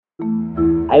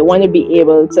I want to be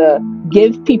able to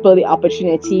give people the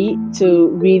opportunity to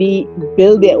really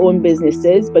build their own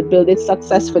businesses, but build it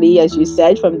successfully, as you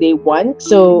said, from day one.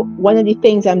 So one of the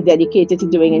things I'm dedicated to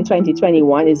doing in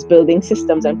 2021 is building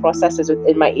systems and processes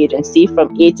within my agency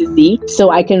from A to Z,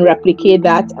 so I can replicate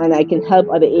that and I can help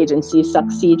other agencies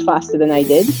succeed faster than I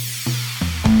did.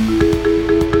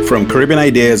 From Caribbean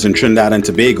Ideas in Trinidad and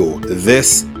Tobago,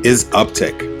 this is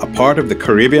Uptick, a part of the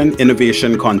Caribbean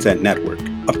Innovation Content Network.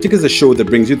 Uptick is a show that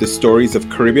brings you the stories of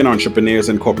Caribbean entrepreneurs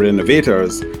and corporate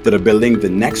innovators that are building the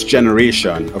next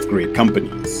generation of great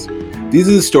companies. These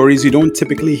are the stories you don't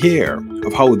typically hear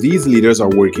of how these leaders are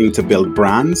working to build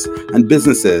brands and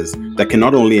businesses that can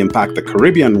not only impact the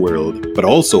Caribbean world, but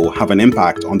also have an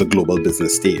impact on the global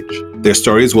business stage. Their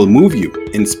stories will move you,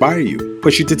 inspire you,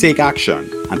 push you to take action,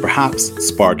 and perhaps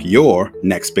spark your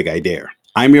next big idea.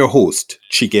 I'm your host,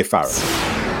 Chike Farah.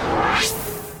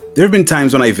 There have been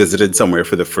times when I visited somewhere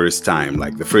for the first time,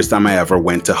 like the first time I ever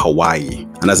went to Hawaii.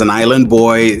 And as an island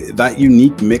boy, that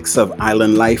unique mix of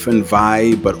island life and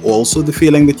vibe, but also the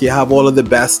feeling that you have all of the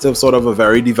best of sort of a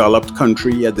very developed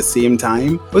country at the same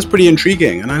time was pretty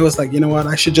intriguing. And I was like, you know what,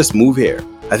 I should just move here.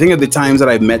 I think of the times that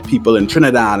I've met people in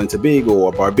Trinidad and Tobago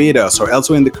or Barbados or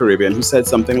elsewhere in the Caribbean who said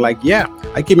something like, yeah,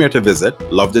 I came here to visit,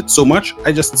 loved it so much,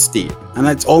 I just stayed. And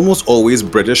it's almost always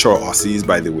British or Aussies,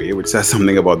 by the way, which says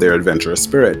something about their adventurous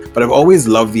spirit. But I've always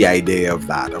loved the idea of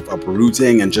that, of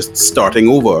uprooting and just starting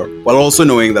over, while also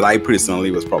knowing that I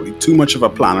personally was probably too much of a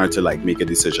planner to make a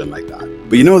decision like that.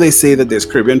 But you know, they say that there's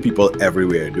Caribbean people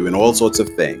everywhere doing all sorts of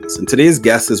things. And today's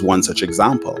guest is one such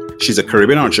example. She's a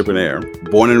Caribbean entrepreneur,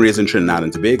 born and raised in Trinidad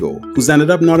and Tobago, who's ended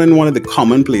up not in one of the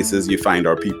common places you find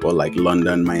our people like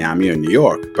London, Miami, or New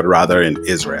York, but rather in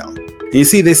Israel. And you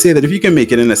see, they say that if you can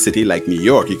make it in a city like New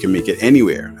York, you can make it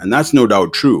anywhere. And that's no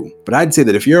doubt true. But I'd say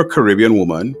that if you're a Caribbean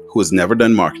woman who has never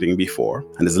done marketing before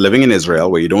and is living in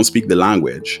Israel where you don't speak the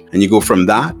language, and you go from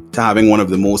that to having one of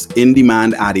the most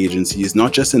in-demand ad agencies,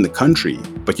 not just in the country,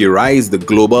 but you rise the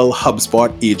global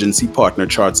HubSpot agency partner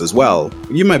charts as well,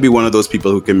 you might be one of those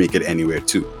people who can make it anywhere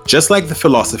too. Just like the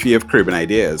philosophy of Caribbean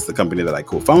Ideas, the company that I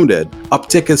co-founded,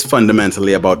 Uptick is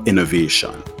fundamentally about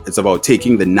innovation. It's about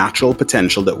taking the natural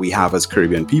potential that we have as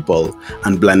Caribbean people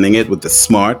and blending it with the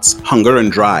smarts, hunger,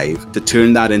 and drive to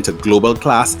turn that into global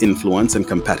class influence and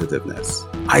competitiveness.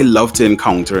 I love to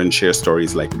encounter and share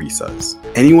stories like Risa's.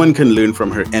 Anyone can learn from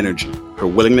her energy, her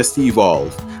willingness to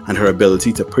evolve, and her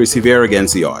ability to persevere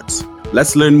against the odds.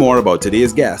 Let's learn more about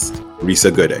today's guest,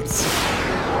 Risa Gooding.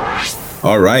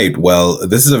 All right. Well,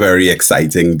 this is a very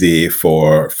exciting day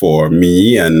for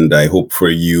me, and I hope for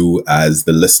you as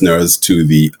the listeners to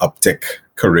the Uptick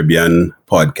Caribbean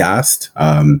podcast.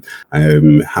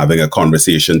 I'm having a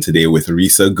conversation today with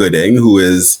Risa Gooding, who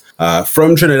is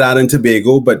from Trinidad and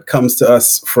Tobago, but comes to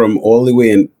us from all the way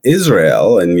in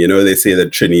Israel. And, you know, they say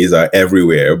that Trinis are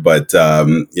everywhere, but,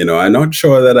 you know, I'm not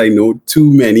sure that I know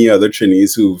too many other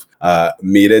Trinis who've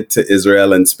made it to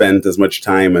Israel and spent as much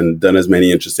time and done as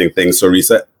many interesting things. So,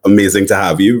 Risa, amazing to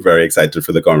have you. Very excited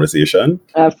for the conversation.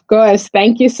 Of course.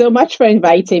 Thank you so much for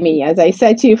inviting me. As I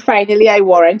said to you, finally, I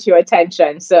warrant your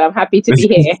attention. So I'm happy to be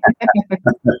here.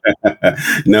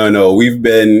 No, we've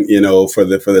been, you know, for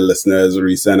the listeners,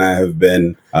 Risa and I have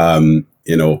been,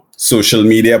 you know, social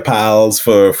media pals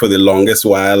for the longest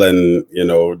while. And, you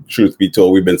know, truth be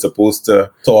told, we've been supposed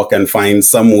to talk and find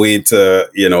some way to,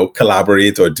 you know,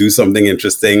 collaborate or do something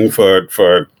interesting for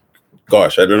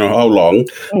gosh, I don't know how long.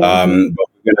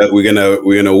 But we're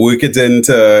gonna work it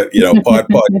into, you know,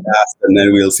 podcast, and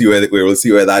then we'll see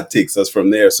where that takes us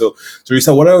from there. So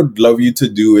Risa, what I would love you to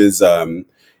do is,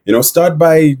 you know, start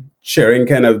by sharing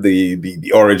kind of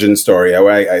the origin story.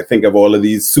 I think of all of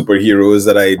these superheroes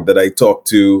that I talk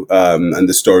to, and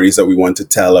the stories that we want to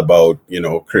tell about, you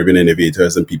know, Caribbean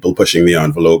innovators and people pushing the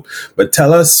envelope. But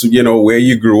tell us, you know, where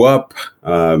you grew up.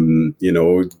 You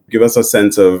know, give us a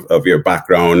sense of your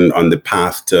background on the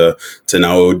path to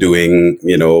now doing,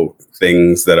 you know,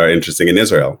 things that are interesting in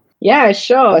Israel. Yeah,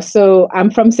 sure. So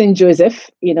I'm from St. Joseph,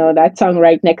 you know, that town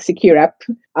right next to Kirap.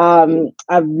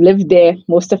 I've lived there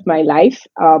most of my life.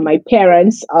 My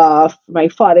parents, my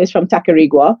father is from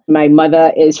Tacarigua. My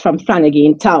mother is from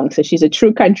Flanagan town. So she's a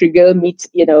true country girl meet,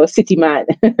 you know, city man.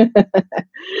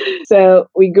 So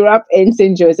we grew up in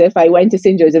St. Joseph. I went to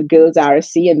St. Joseph Girls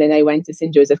RC, and then I went to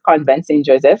St. Joseph Convent, St.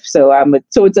 Joseph. So I'm a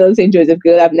total St. Joseph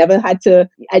girl. I've never had to,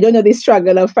 I don't know the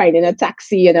struggle of finding a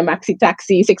taxi and a maxi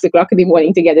taxi 6 o'clock in the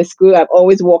morning to get to school. I've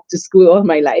always walked to school all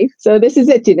my life. So this is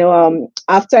it, you know,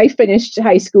 after I finished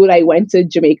high school, I went to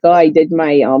Jamaica. I did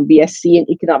my BSc in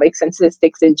Economics and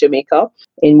Statistics in Jamaica,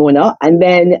 in Mona. And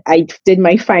then I did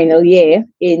my final year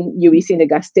in UWI St.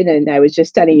 Augustine. And I was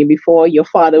just telling you before, your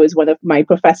father was one of my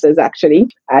professors actually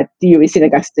at the UWI St.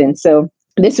 Augustine. So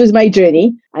this was my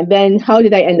journey. And then how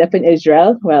did I end up in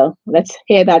Israel? Well, let's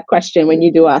hear that question when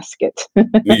you do ask it.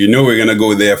 You know we're going to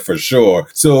go there for sure.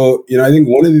 So, I think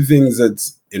one of the things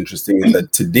that's interesting is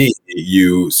that today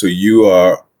you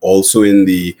are also in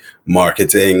the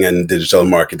marketing and digital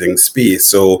marketing space.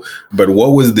 So, but what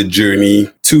was the journey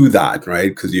to that, right?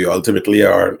 Because you ultimately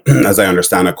are, as I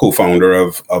understand, a co-founder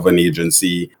of an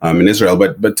agency in Israel.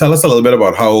 But tell us a little bit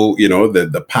about how,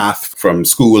 the path from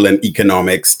school and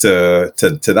economics to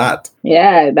that.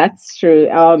 Yeah, that's true.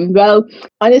 Well,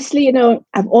 honestly,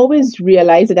 I've always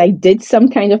realized that I did some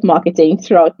kind of marketing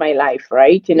throughout my life,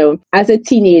 right? As a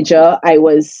teenager, I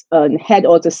was head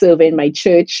altar server in my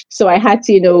church. So I had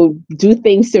to, do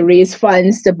things to raise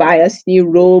funds to buy us new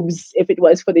robes if it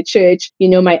was for the church.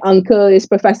 My uncle is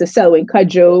Professor Selwyn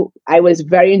Kudrow. I was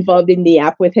very involved in the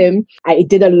app with him. I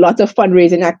did a lot of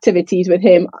fundraising activities with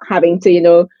him, having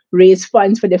to, raise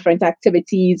funds for different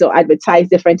activities or advertise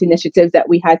different initiatives that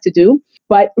we had to do.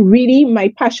 But really,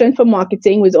 my passion for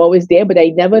marketing was always there, but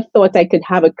I never thought I could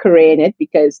have a career in it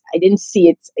because I didn't see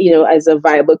it, as a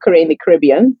viable career in the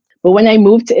Caribbean. But when I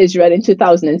moved to Israel in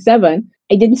 2007,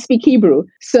 I didn't speak Hebrew.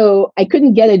 So I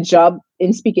couldn't get a job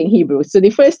in speaking Hebrew. So the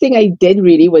first thing I did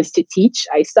really was to teach.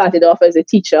 I started off as a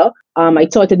teacher. I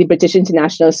taught at the British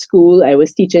International School. I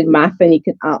was teaching math and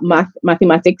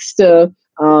mathematics to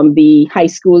the high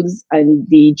schools and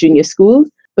the junior schools.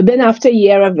 But then after a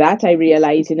year of that, I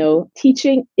realized,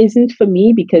 teaching isn't for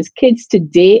me because kids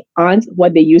today aren't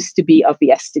what they used to be of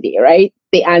yesterday, right?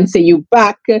 They answer you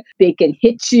back, they can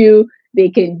hit you, they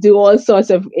can do all sorts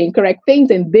of incorrect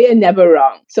things and they're never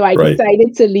wrong. So I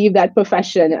decided to leave that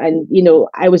profession and,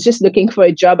 I was just looking for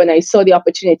a job and I saw the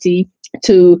opportunity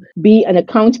to be an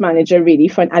account manager really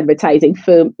for an advertising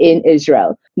firm in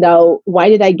Israel. Now, why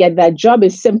did I get that job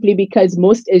is simply because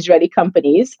most Israeli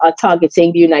companies are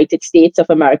targeting the United States of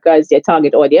America as their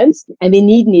target audience, and they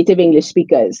need native English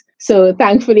speakers. So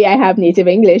thankfully, I have native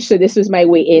English. So this was my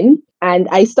way in. And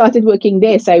I started working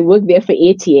there. So I worked there for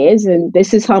 8 years. And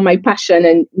this is how my passion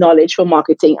and knowledge for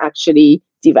marketing actually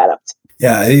developed.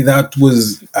 Yeah, I think that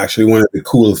was actually one of the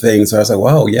cool things. So I was like,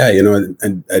 wow, yeah,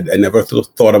 I never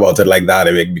thought about it like that.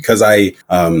 I mean, because I,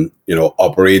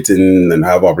 operate in and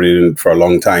have operated for a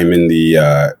long time in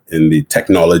the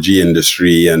technology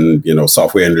industry and,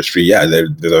 software industry. Yeah,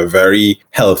 there's a very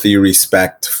healthy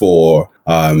respect for,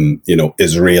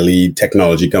 Israeli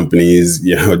technology companies,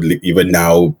 even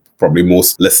now. Probably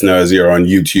most listeners, you're on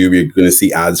YouTube, you're going to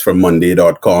see ads from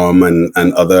Monday.com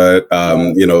and other,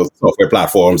 software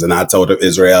platforms and ads out of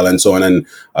Israel and so on. And,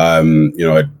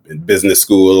 at business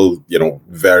school,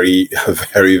 very,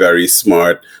 very, very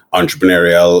smart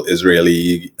entrepreneurial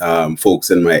Israeli folks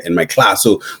in my class.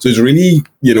 So it's really,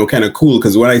 kind of cool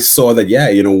because when I saw that,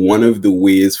 one of the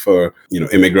ways for,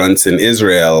 immigrants in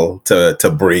Israel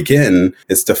to break in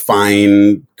is to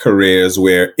find careers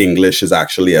where English is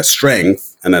actually a strength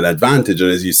and an advantage. And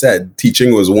as you said,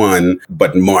 teaching was one,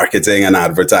 but marketing and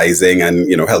advertising and,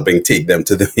 helping take them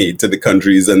to the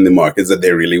countries and the markets that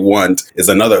they really want is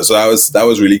another. So that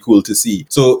was really cool to see.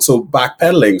 So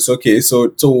backpedaling. So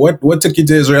what took you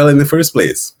to Israel in the first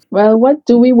place? Well, what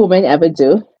do we women ever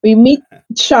do? We meet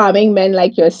charming men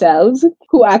like yourselves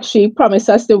who actually promise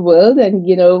us the world and,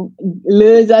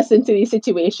 lures us into these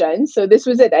situations. So this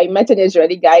was it. I met an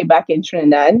Israeli guy back in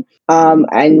Trinidad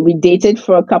and we dated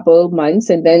for a couple of months.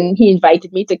 And then he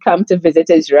invited me to come to visit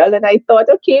Israel. And I thought,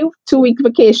 okay, 2-week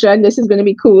vacation. This is going to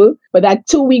be cool. But that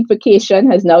 2-week vacation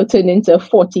has now turned into a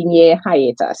 14-year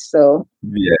hiatus. So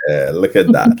yeah, look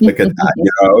at that. Look at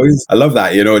that. I love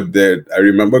that. I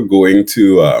remember going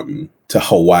to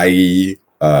Hawaii,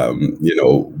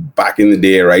 back in the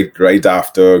day, right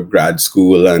after grad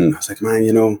school. And I was like,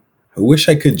 man, I wish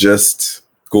I could just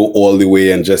go all the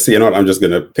way and just say, I'm just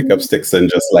going to pick up sticks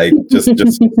and just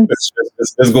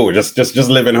go, just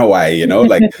live in Hawaii,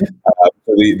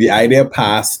 the idea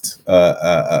passed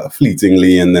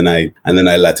fleetingly and then I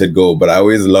let it go. But I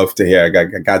always love to hear, I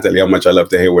can't tell you how much I love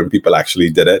to hear when people actually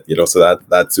did it, so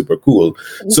that's super cool.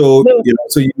 So,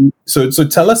 so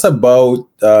tell us about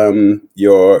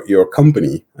your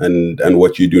company and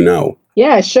what you do now.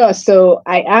 Yeah, sure. So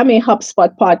I am a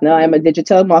HubSpot partner. I'm a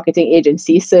digital marketing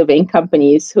agency serving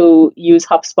companies who use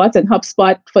HubSpot. And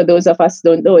HubSpot, for those of us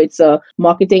who don't know, it's a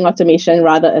marketing automation,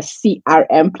 rather a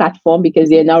CRM platform, because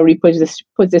they're now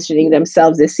repositioning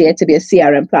themselves this year to be a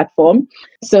CRM platform.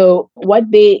 So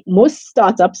most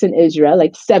startups in Israel,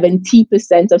 like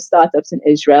 70% of startups in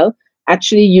Israel,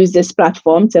 actually use this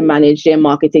platform to manage their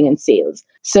marketing and sales.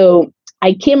 So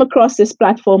I came across this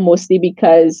platform mostly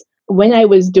because when I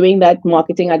was doing that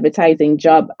marketing advertising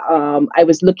job, I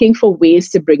was looking for ways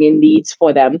to bring in leads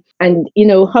for them. And,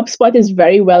 HubSpot is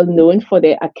very well known for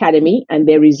their academy and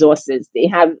their resources. They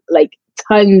have like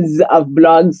tons of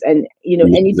blogs and,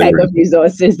 any type of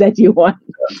resources that you want.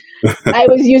 I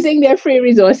was using their free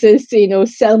resources to,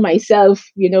 sell myself.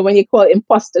 When you call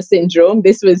imposter syndrome,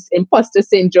 this was imposter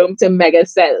syndrome to mega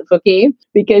self, okay?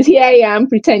 Because here I am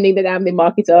pretending that I'm the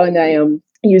marketer and I am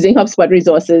using HubSpot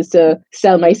resources to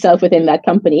sell myself within that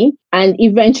company. And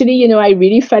eventually, I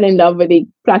really fell in love with the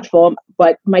platform.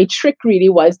 But my trick really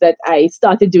was that I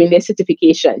started doing their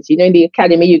certifications. In the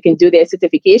academy, you can do their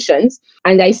certifications.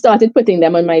 And I started putting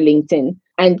them on my LinkedIn.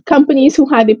 And companies who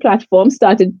had the platform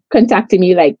started contacting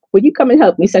me like, would you come and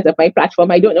help me set up my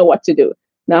platform? I don't know what to do.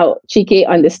 Now, Chike,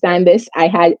 understand this. I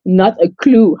had not a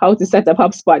clue how to set up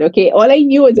HubSpot, okay? All I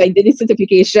knew was I did the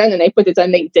certification and I put it on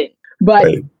LinkedIn. But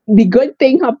the good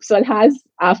thing HubSpot has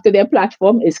after their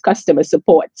platform is customer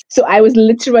support. So I was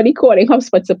literally calling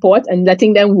HubSpot support and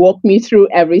letting them walk me through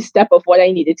every step of what I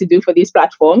needed to do for these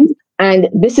platforms. And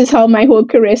this is how my whole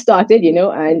career started,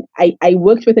 and I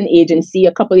worked with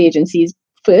a couple of agencies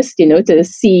first, to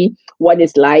see what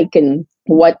it's like and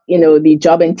what, the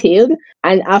job entailed.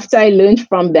 And after I learned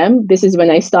from them, this is when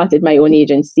I started my own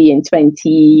agency in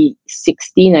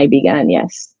 2016. I began,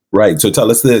 yes. Right. So tell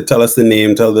us the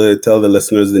name. Tell the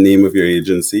listeners the name of your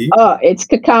agency. Oh, it's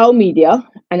Cacao Media,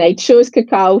 and I chose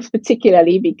Cacao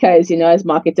particularly because as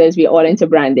marketers we're all into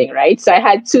branding, right? So I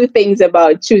had two things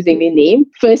about choosing the name.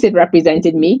 First, it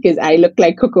represented me because I look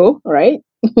like Coco, right?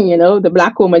 The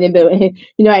black woman in the.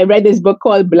 I read this book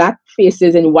called Black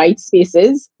Faces in White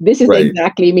Spaces. This is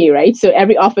exactly me, right? So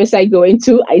every office I go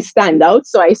into, I stand out.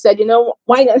 So I said,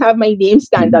 why not have my name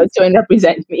stand out and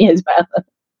represent me as well?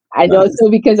 And also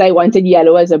because I wanted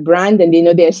yellow as a brand, and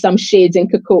there's some shades in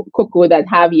cocoa that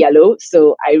have yellow,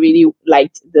 so I really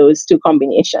liked those two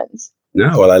combinations.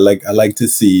 Yeah, well, I like to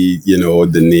see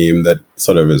the name that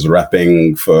sort of is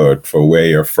repping for where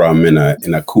you're from in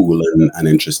a cool and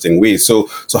interesting way. So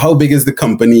how big is the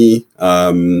company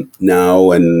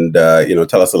now? And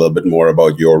tell us a little bit more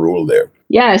about your role there.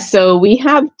 Yeah, so we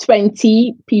have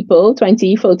 20 people,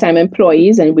 20 full-time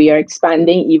employees, and we are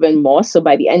expanding even more. So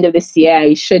by the end of this year,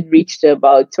 I should reach to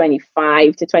about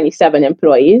 25 to 27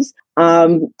 employees.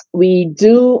 We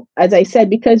do, as I said,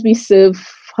 because we serve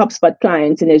HubSpot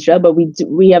clients in Israel, but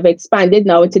we have expanded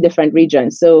now into different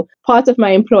regions. So part of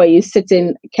my employees sit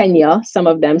in Kenya, some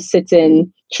of them sit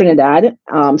in Trinidad,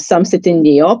 some sit in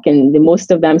New York, and most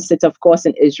of them sit, of course,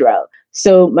 in Israel.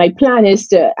 So my plan is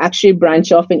to actually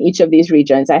branch off in each of these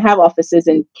regions. I have offices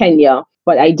in Kenya,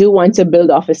 but I do want to build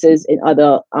offices in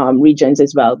other regions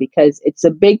as well, because it's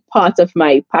a big part of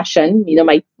my passion.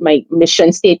 My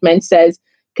mission statement says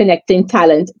connecting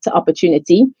talent to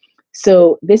opportunity.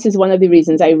 So this is one of the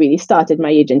reasons I really started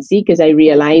my agency, because I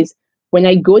realized when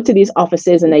I go to these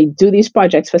offices and I do these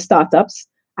projects for startups,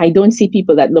 I don't see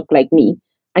people that look like me.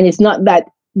 And it's not that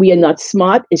we are not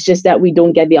smart. It's just that we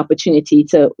don't get the opportunity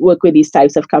to work with these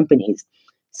types of companies.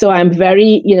 So I'm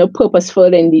very,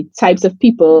 purposeful in the types of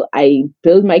people I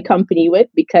build my company with,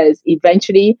 because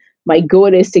eventually my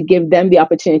goal is to give them the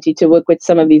opportunity to work with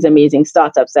some of these amazing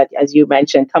startups that, as you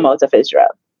mentioned, come out of Israel.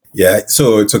 Yeah,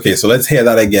 so it's okay. So let's hear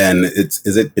that again.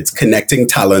 It's connecting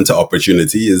talent to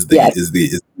opportunity is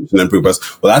the mission and purpose.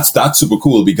 Well, that's super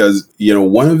cool, because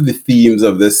one of the themes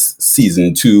of this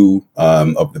season 2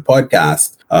 of the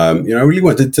podcast, I really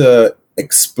wanted to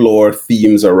explore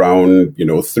themes around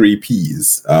 3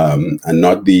 P's, and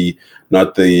not the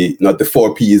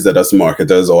 4 P's that us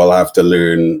marketers all have to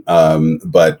learn,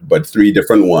 but 3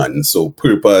 different ones. So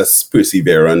purpose,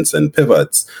 perseverance, and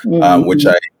pivots, which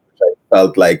I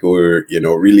felt like were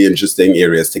really interesting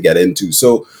areas to get into.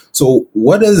 So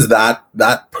what is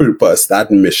that purpose, that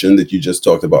mission that you just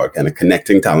talked about, kind of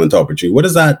connecting talent to opportunity? What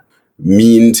does that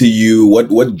mean to you?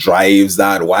 What drives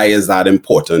that? Why is that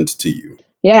important to you?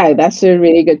 Yeah, that's a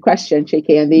really good question,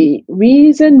 Chike. And the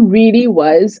reason really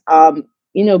was,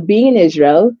 being in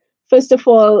Israel. First of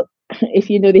all, if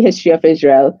you know the history of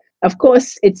Israel, of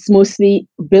course, it's mostly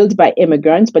built by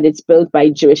immigrants, but it's built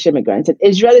by Jewish immigrants. And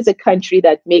Israel is a country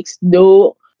that makes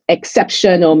no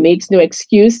exception or makes no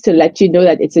excuse to let you know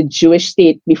that it's a Jewish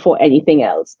state before anything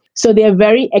else. So they're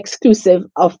very exclusive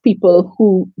of people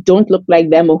who don't look like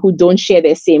them or who don't share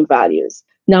their same values.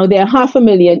 Now, there are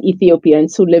 500,000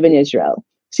 Ethiopians who live in Israel.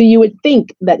 So you would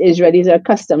think that Israelis are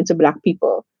accustomed to Black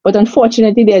people, but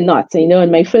unfortunately they're not.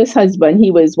 And my first husband, he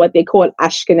was what they call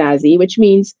Ashkenazi, which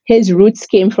means his roots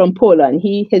came from Poland.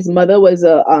 His mother was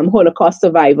a Holocaust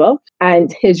survivor,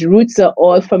 and his roots are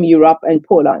all from Europe and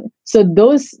Poland. So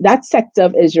that sector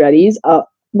of Israelis are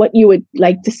what you would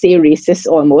like to say racist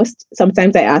almost.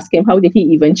 Sometimes I ask him, how did he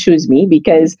even choose me?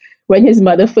 Because when his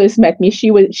mother first met me, she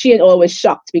and all was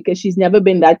shocked because she's never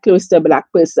been that close to a Black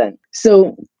person.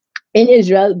 So in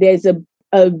Israel, there's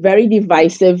a very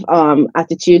divisive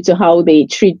attitude to how they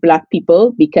treat Black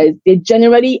people, because they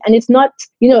generally, and it's not,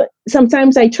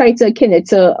 sometimes I try to akin it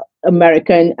to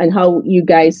American and how you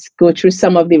guys go through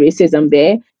some of the racism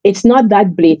there. It's not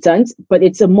that blatant, but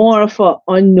it's a more of a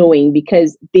unknowing,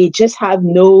 because they just have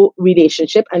no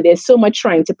relationship and they're so much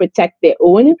trying to protect their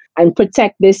own and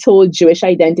protect this whole Jewish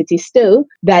identity still,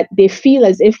 that they feel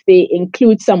as if they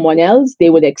include someone else, they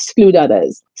would exclude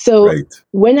others. So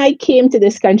When I came to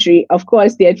this country, of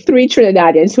course, there are 3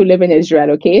 Trinidadians who live in Israel,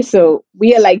 okay? So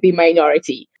we are like the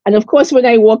minority. And of course, when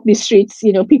I walk the streets,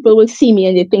 people will see me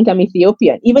and they think I'm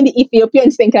Ethiopian. Even the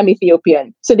Ethiopians think I'm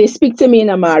Ethiopian. So they speak to me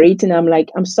in Amharic and I'm like,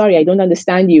 I'm sorry, I don't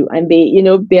understand you. And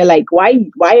they're like, why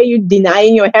are you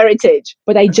denying your heritage?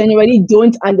 But I genuinely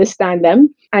don't understand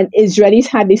them. And Israelis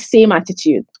had the same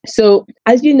attitude. So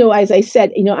as you know, as I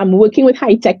said, I'm working with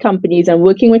high-tech companies, I'm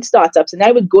working with startups, and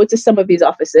I would go to some of these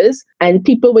offices and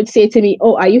people would say to me,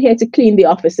 oh, are you here to clean the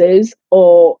offices?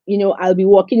 Or, I'll be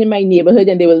walking in my neighborhood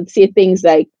and they will say things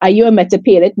like, are you a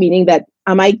Metapalet? Meaning that,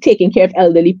 am I taking care of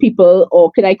elderly people,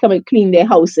 or could I come and clean their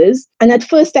houses? And at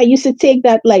first I used to take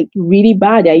that like really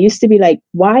bad. I used to be like,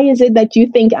 why is it that you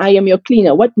think I am your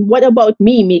cleaner? What about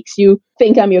me makes you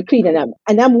think I'm your cleaner?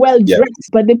 And I'm well dressed.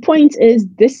 But the point is,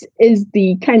 this is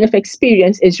the kind of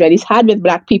experience Israelis had with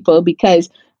Black people, because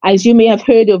as you may have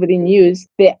heard over the news,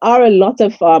 there are a lot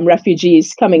of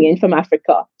refugees coming in from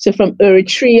Africa. So from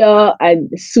Eritrea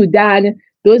and Sudan,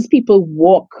 those people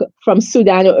walk from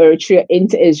Sudan or Eritrea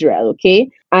into Israel, okay?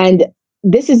 And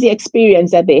this is the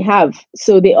experience that they have.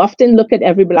 So they often look at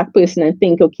every Black person and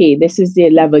think, okay, this is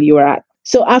the level you are at.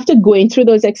 So after going through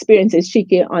those experiences,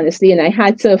 Chike, honestly, and I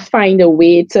had to find a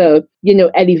way to,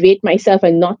 elevate myself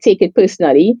and not take it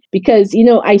personally, because,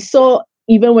 I saw,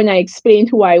 even when I explained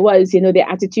who I was, their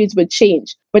attitudes would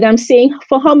change. But I'm saying,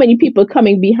 for how many people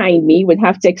coming behind me would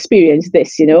have to experience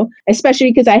this,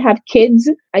 especially because I have kids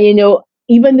and,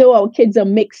 even though our kids are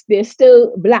mixed, they're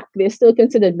still Black, they're still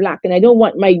considered Black. And I don't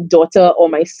want my daughter or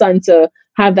my son to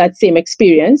have that same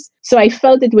experience. So I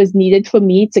felt it was needed for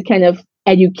me to kind of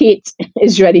educate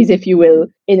Israelis, if you will,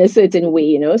 in a certain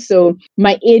way, So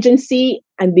my agency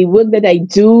and the work that I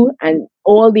do and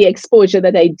all the exposure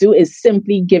that I do is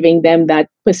simply giving them that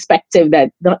perspective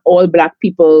that not all Black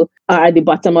people are at the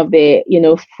bottom of their,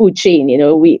 food chain.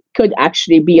 We could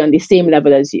actually be on the same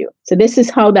level as you. So this is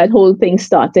how that whole thing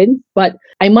started. But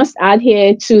I must add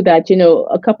here too that,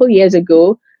 a couple years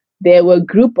ago, there were a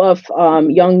group of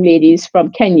young ladies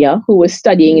from Kenya who were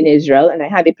studying in Israel, and I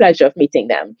had the pleasure of meeting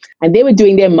them. And they were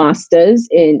doing their masters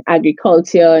in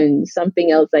agriculture and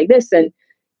something else like this. And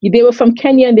they were from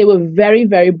Kenya, and they were very,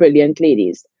 very brilliant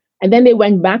ladies. And then they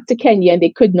went back to Kenya and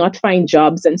they could not find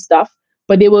jobs and stuff,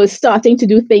 but they were starting to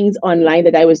do things online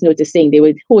that I was noticing. They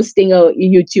were hosting a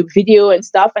YouTube video and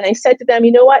stuff. And I said to them,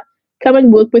 you know what, come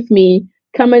and work with me.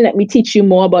 Come and let me teach you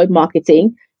more about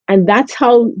marketing. And that's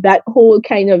how that whole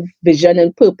kind of vision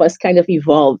and purpose kind of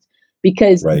evolved,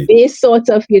 because they sort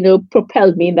of,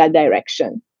 propelled me in that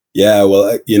direction. Yeah,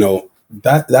 well,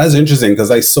 that's interesting,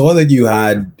 because I saw that you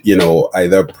had,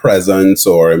 either presence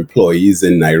or employees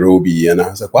in Nairobi, and I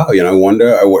was like, wow, I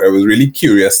wonder. I was really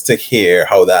curious to hear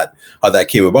how that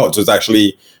came about. So it's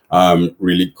actually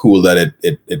really cool that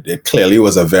it clearly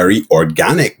was a very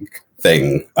organic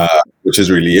thing, which is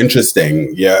really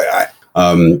interesting. Yeah.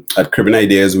 At Caribbean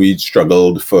Ideas, we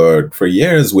struggled for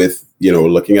years with,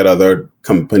 looking at other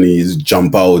companies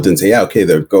jump out and say, yeah, okay,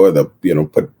 they'll go,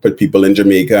 put people in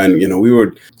Jamaica. And, we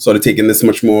were sort of taking this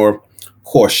much more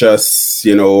cautious,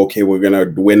 okay, we're going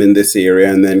to win in this area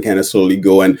and then kind of slowly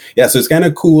go. And yeah, so it's kind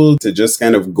of cool to just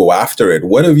kind of go after it.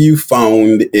 What have you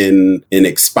found in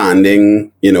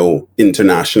expanding,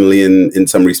 internationally in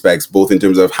some respects, both in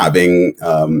terms of having,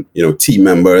 team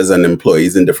members and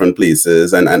employees in different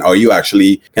places? And are you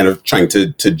actually kind of trying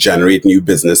to generate new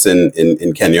business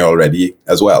in Kenya already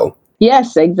as well?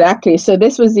 Yes, exactly. So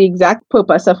this was the exact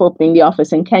purpose of opening the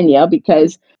office in Kenya,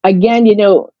 because again,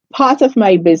 part of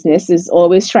my business is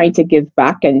always trying to give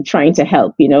back and trying to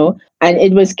help, and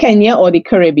it was Kenya or the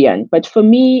Caribbean. But for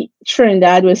me,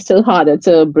 Trinidad was still harder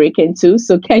to break into.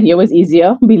 So Kenya was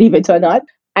easier, believe it or not.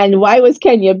 And why was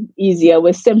Kenya easier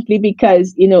was simply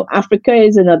because, Africa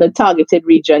is another targeted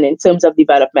region in terms of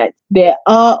development. There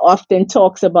are often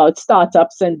talks about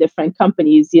startups and different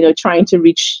companies, trying to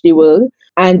reach the world.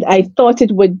 And I thought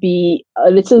it would be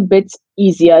a little bit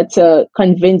easier to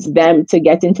convince them to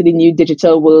get into the new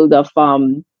digital world of,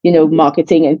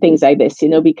 marketing and things like this,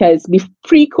 because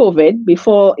pre-COVID,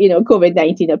 before,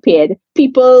 COVID-19 appeared,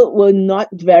 people were not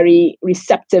very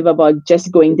receptive about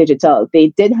just going digital. They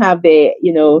did have their,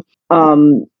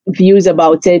 views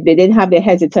about it. They didn't have their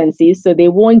hesitancies. So they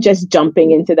weren't just jumping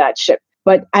into that ship.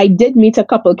 But I did meet a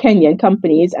couple Kenyan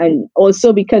companies, and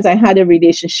also because I had a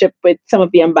relationship with some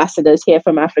of the ambassadors here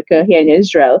from Africa, here in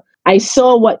Israel, I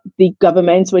saw what the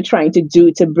governments were trying to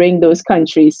do to bring those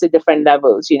countries to different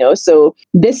levels, So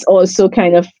this also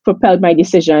kind of propelled my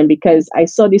decision because I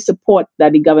saw the support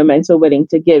that the governments were willing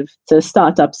to give to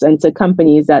startups and to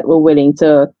companies that were willing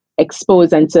to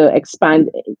expose and to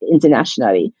expand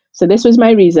internationally. So this was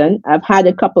my reason. I've had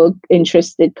a couple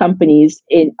interested companies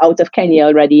out of Kenya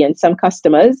already and some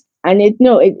customers. And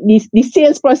the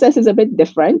sales process is a bit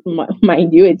different,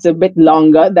 mind you. It's a bit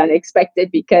longer than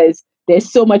expected because there's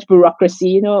so much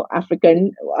bureaucracy.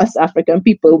 Us African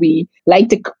people, we like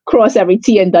to cross every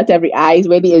T and dot every I's,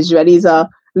 where the Israelis are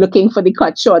looking for the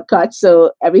shortcut.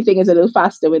 So everything is a little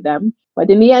faster with them. But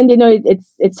in the end,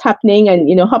 it's happening. And,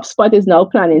 HubSpot is now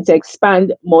planning to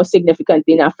expand more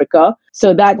significantly in Africa.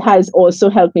 So that has also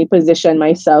helped me position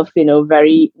myself,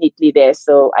 very neatly there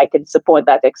so I can support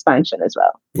that expansion as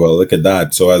well. Well, look at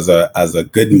that. So as a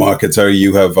good marketer,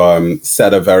 you have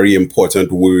said a very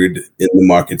important word in the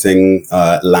marketing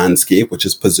landscape, which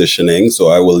is positioning. So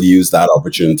I will use that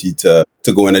opportunity to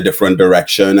go in a different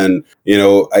direction. And,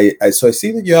 I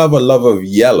see that you have a love of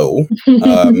yellow.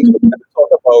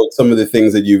 About some of the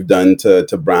things that you've done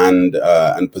to brand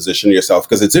and position yourself,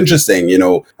 because it's interesting,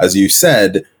 as you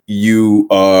said, you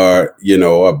are,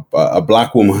 a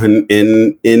Black woman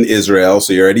in Israel,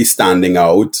 so you're already standing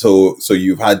out. So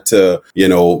you've had to,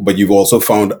 but you've also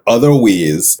found other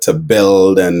ways to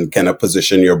build and kind of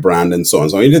position your brand and so on.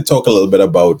 So I need to talk a little bit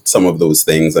about some of those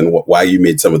things and why you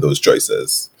made some of those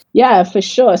choices. Yeah, for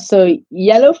sure. So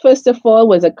yellow, first of all,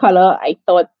 was a color I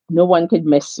thought no one could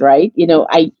miss, right?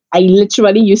 I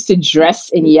literally used to dress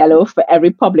in yellow for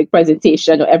every public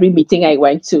presentation or every meeting I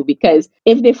went to, because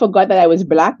if they forgot that I was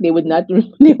Black, they will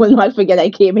not forget I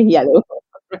came in yellow,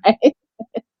 right?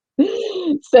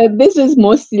 So this was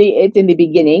mostly it in the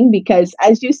beginning, because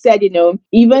as you said,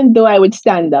 even though I would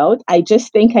stand out, I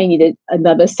just think I needed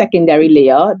another secondary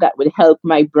layer that would help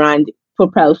my brand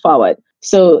propel forward.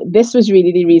 So this was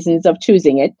really the reasons of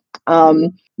choosing it.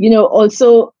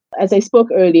 Also, as I spoke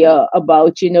earlier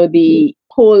about, the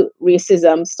whole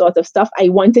racism sort of stuff, I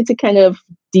wanted to kind of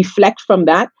deflect from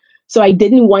that. So I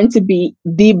didn't want to be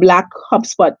the Black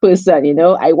HubSpot person,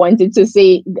 I wanted to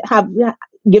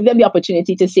give them the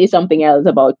opportunity to say something else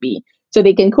about me. So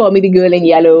they can call me the girl in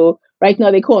yellow. Right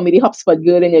now they call me the HubSpot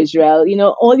girl in Israel.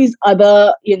 All these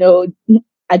other,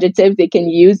 adjectives they can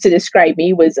use to describe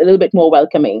me was a little bit more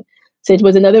welcoming. So it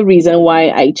was another reason why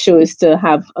I chose to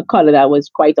have a color that was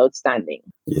quite outstanding.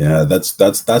 Yeah,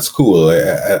 that's cool.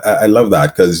 I love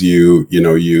that, because you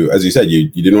as you said, you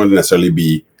didn't want to necessarily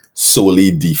be solely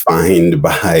defined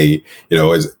by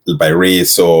by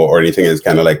race or anything. It's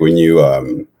kind of like when you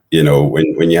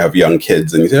when you have young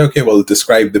kids and you say, okay, well,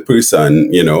 describe the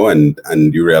person,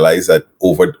 and you realize that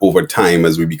over time,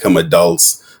 as we become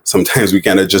adults, sometimes we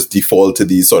kind of just default to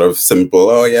these sort of simple,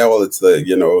 oh yeah, well, it's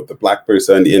the Black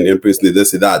person, the Indian person, the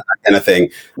this, that kind of thing.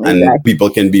 Exactly. And people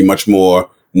can be much more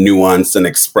nuanced and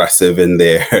expressive in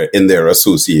their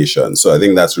association. So I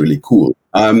think that's really cool.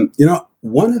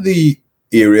 One of the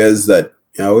areas that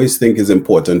I always think is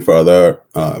important for other,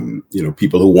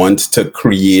 people who want to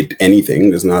create anything,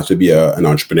 doesn't have to be an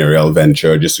entrepreneurial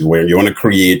venture, just where you want to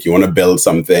create, you want to build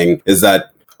something, is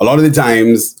that a lot of the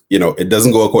times, it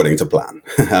doesn't go according to plan.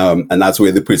 And that's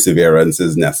where the perseverance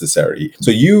is necessary. So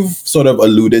you've sort of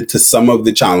alluded to some of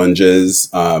the challenges,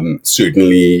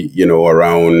 certainly,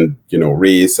 around,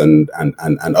 race and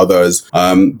others.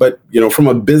 But, from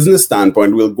a business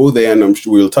standpoint, we'll go there and I'm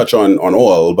sure we'll touch on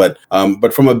all. But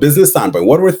from a business standpoint,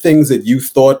 what were things that you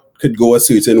thought could go a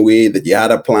certain way, that you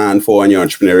had a plan for on your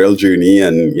entrepreneurial journey,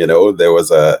 and there was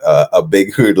a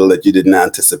big hurdle that you didn't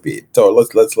anticipate? So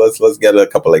let's get a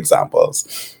couple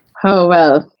examples. Oh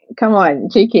well, come on,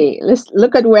 JK. Let's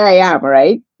look at where I am.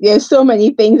 Right, there's so many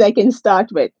things I can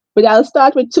start with, but I'll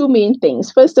start with two main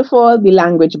things. First of all, the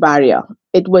language barrier.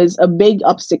 it was a big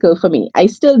obstacle for me. I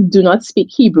still do not speak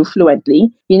Hebrew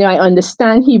fluently. I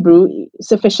understand Hebrew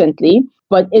sufficiently,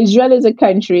 but Israel is a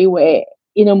country where,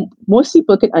 most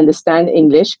people can understand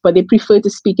English, but they prefer to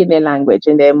speak in their language,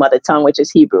 in their mother tongue, which is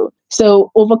Hebrew.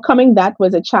 So overcoming that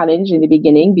was a challenge in the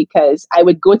beginning, because I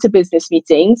would go to business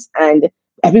meetings and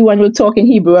everyone will talk in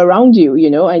Hebrew around you,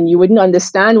 and you wouldn't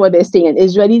understand what they're saying. And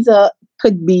Israelis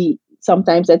could be,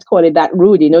 sometimes let's call it that,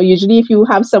 rude. Usually if you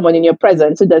have someone in your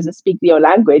presence who doesn't speak your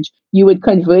language, you would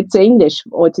convert to English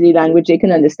or to the language they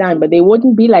can understand. But they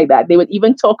wouldn't be like that. They would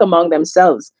even talk among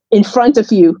themselves in front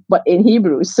of you, but in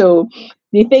Hebrew. So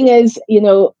the thing is,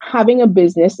 having a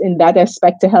business in that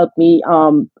aspect to help me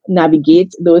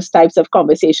navigate those types of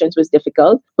conversations was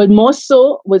difficult, but more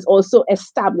so was also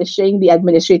establishing the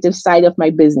administrative side of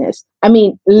my business. I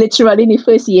mean, literally in the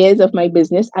first years of my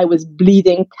business, I was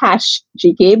bleeding cash,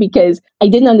 GK, because I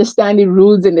didn't understand the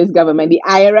rules in this government. The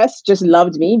IRS just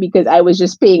loved me because I was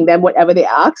just paying them whatever they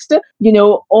asked.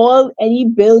 Any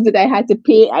bills that I had to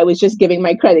pay, I was just giving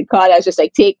my credit card. I was just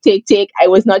like, take. I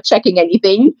was not checking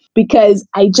anything because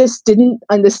I just didn't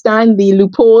understand the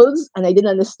loopholes and I didn't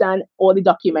understand all the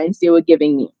documents they were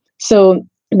giving me. So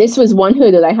this was one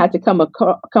hurdle I had to come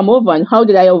over. And how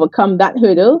did I overcome that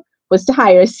hurdle? Was to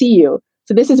hire a CEO.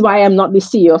 So this is why I'm not the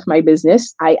CEO of my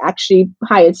business. I actually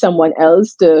hired someone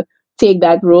else to take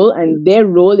that role, and their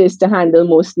role is to handle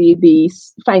mostly the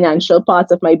financial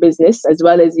parts of my business as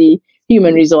well as the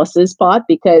human resources part,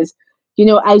 because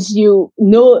as you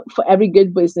know, for every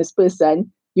good business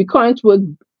person, you can't work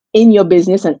in your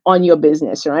business and on your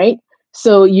business, right?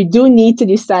 So you do need to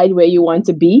decide where you want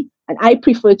to be. And I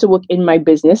prefer to work in my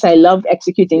business. I love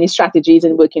executing the strategies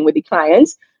and working with the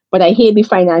clients, but I hate the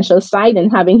financial side,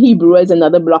 and having Hebrew as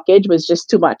another blockage was just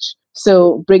too much.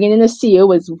 So bringing in a CEO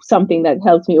was something that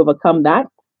helped me overcome that.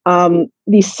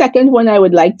 The second one I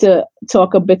would like to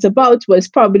talk a bit about was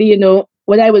probably,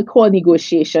 what I would call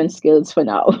negotiation skills for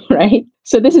now, right?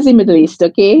 So this is the Middle East,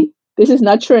 okay? This is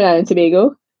not Trinidad and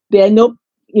Tobago. There are no,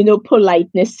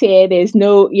 politeness here. There's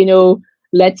no,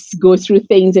 let's go through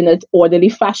things in an orderly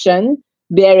fashion.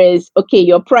 There is, okay,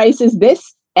 your price is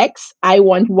this, X, I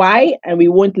want Y, and we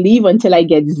won't leave until I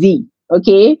get Z,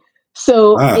 okay?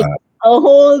 So it's a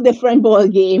whole different ball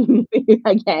game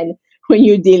again when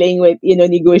you're dealing with,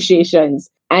 negotiations.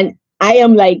 And I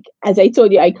am like, as I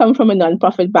told you, I come from a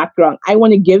nonprofit background. I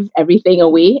want to give everything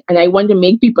away and I want to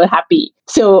make people happy.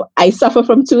 So I suffer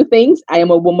from two things. I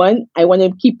am a woman. I want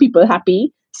to keep people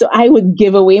happy. So I would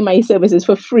give away my services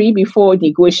for free before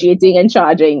negotiating and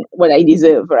charging what I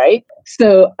deserve, right?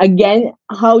 So again,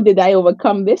 how did I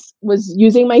overcome this? Was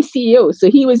using my CEO. So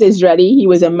he was Israeli. He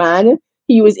was a man.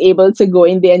 He was able to go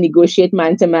in there and negotiate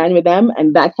man to man with them,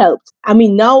 and that helped. I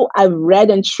mean, now I've read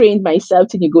and trained myself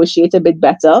to negotiate a bit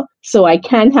better, so I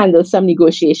can handle some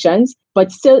negotiations,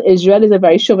 but still Israel is a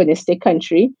very chauvinistic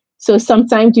country. So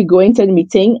sometimes you go into a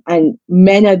meeting and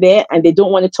men are there and they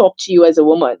don't want to talk to you as a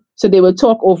woman. So they will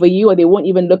talk over you or they won't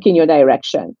even look in your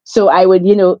direction. So I would,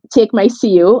 take my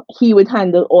CEO. He would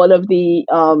handle all of the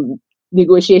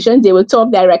negotiations. They will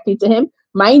talk directly to him.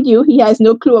 Mind you, he has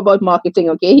no clue about marketing,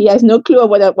 okay? He has no clue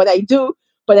about what I do.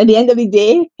 But at the end of the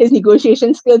day, his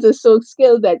negotiation skills are so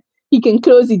skilled that he can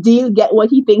close the deal, get what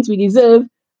he thinks we deserve.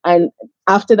 And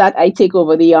after that, I take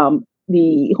over the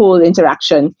whole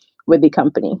interaction with the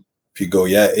company. If you go,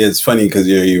 yeah, it's funny because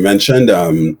you mentioned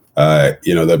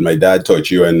that my dad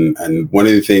taught you, and one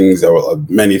of the things, or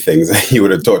many things that he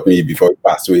would have taught me before he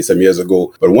passed away some years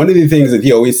ago. But one of the things that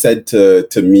he always said to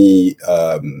me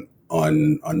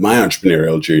on my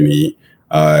entrepreneurial journey,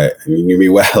 and he knew me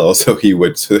well, so he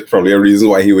would, so probably a reason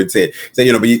why he would say, but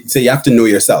you have to know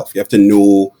yourself. You have to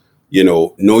know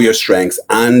your strengths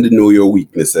and know your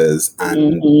weaknesses,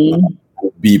 and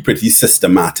be pretty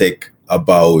systematic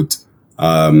about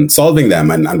solving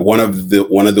them. And one of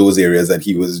those areas that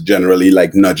he was generally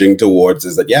like nudging towards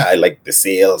is that, yeah, I like the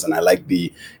sales and I like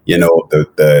the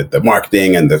the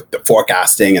marketing and the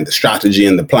forecasting and the strategy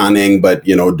and the planning, but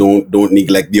don't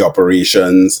neglect the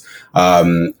operations.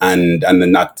 And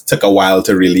then that took a while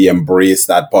to really embrace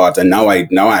that part. And now I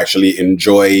actually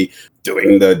enjoy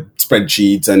doing the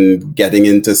spreadsheets and getting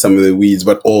into some of the weeds,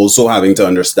 but also having to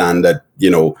understand that,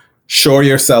 shore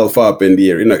yourself up in the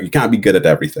area. You can't be good at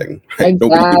everything. Right?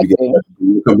 Exactly.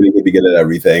 Nobody can be good at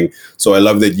everything. So I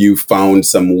love that you found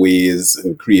some ways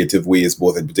and creative ways,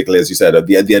 both in particular, as you said,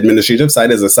 the administrative side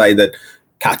is a side that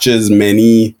catches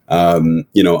many,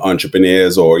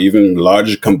 entrepreneurs or even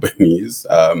large companies.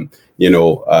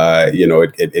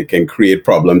 It can create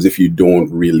problems if you don't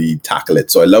really tackle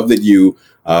it. So I love that you,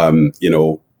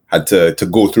 had to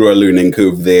go through a learning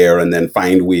curve there and then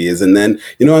find ways. And then,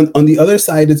 on the other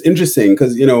side, it's interesting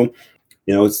because,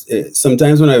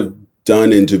 Sometimes when I've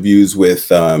done interviews with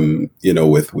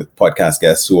with podcast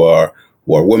guests who are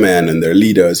women and they're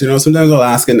leaders, sometimes I'll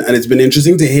ask, and it's been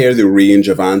interesting to hear the range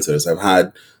of answers. I've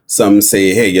had some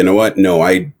say, hey, you know what? No,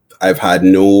 I've had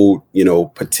no,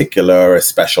 particular or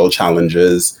special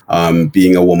challenges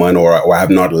being a woman, or I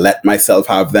have not let myself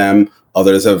have them.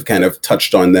 Others have kind of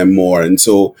touched on them more. And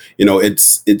so,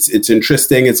 it's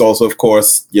interesting. It's also, of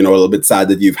course, a little bit sad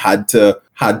that you've had to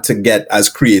get as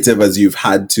creative as you've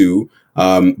had to.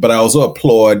 But I also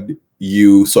applaud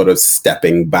you sort of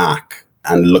stepping back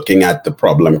and looking at the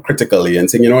problem critically and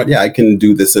saying, I can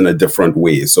do this in a different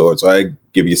way. So I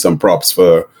give you some props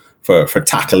for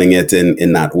tackling it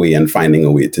in that way and finding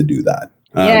a way to do that.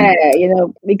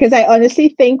 Because I honestly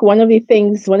think one of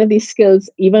these skills,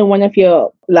 even one of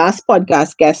your last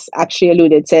podcast guests actually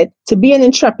alluded to it, to be an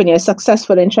entrepreneur,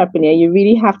 successful entrepreneur, you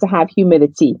really have to have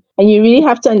humility. And you really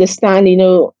have to understand,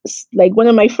 like one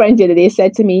of my friends the other day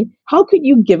said to me, how could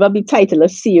you give up the title of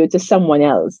CEO to someone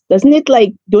else? Doesn't it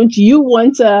don't you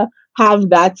want to have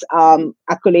that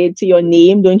accolade to your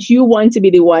name? Don't you want to be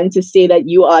the one to say that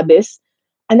you are this?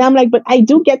 And I'm like, but I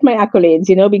do get my accolades,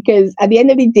 because at the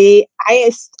end of the day,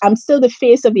 I'm still the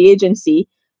face of the agency.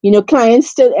 Clients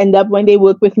still end up, when they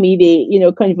work with me,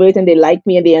 they, convert and they like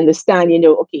me and they understand,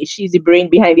 okay, she's the brain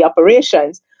behind the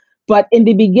operations. But in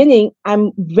the beginning,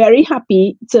 I'm very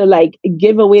happy to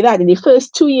give away that. In the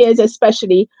first 2 years,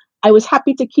 especially, I was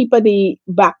happy to keep at the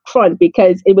back front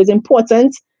because it was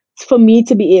important for me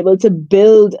to be able to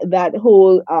build that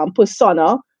whole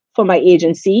persona for my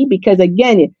agency. Because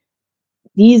again,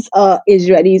 these are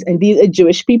Israelis and these are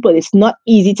Jewish people. It's not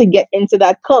easy to get into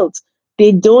that cult.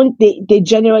 They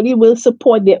generally will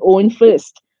support their own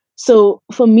first. So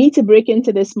for me to break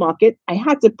into this market, I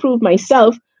had to prove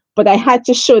myself, but I had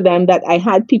to show them that I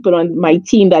had people on my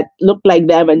team that looked like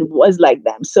them and was like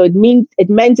them. So it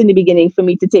meant in the beginning for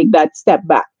me to take that step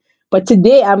back. But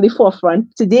today I'm the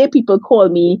forefront. Today people call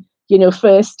me,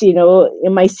 first,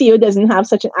 my CEO doesn't have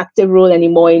such an active role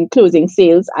anymore in closing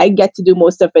sales. I get to do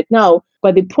most of it now.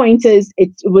 But the point is,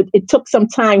 it took some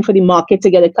time for the market to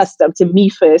get accustomed to me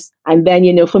first. And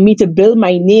then, for me to build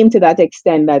my name to that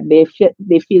extent that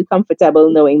they feel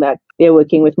comfortable knowing that they're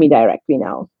working with me directly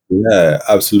now. Yeah,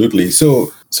 absolutely.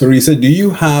 So Risa, do you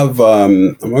have,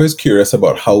 I'm always curious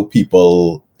about how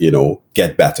people,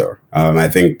 get better. I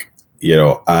think,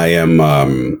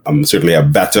 I'm certainly a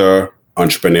better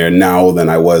entrepreneur now than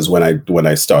I was when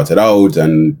I started out,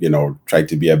 and tried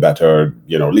to be a better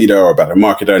leader or better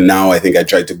marketer. Now I think I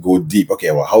try to go deep. Okay,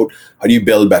 well, how do you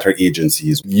build better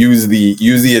agencies? Use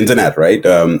the internet, right?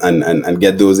 And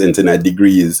get those internet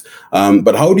degrees.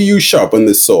 But how do you sharpen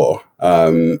the saw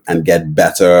and get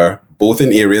better, both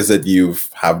in areas that you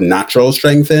have natural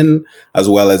strength in, as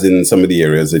well as in some of the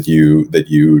areas that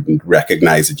you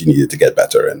recognize that you needed to get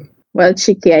better in? Well,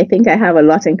 Chike, I think I have a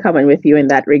lot in common with you in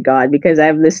that regard, because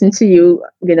I've listened to you,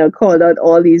 called out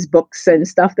all these books and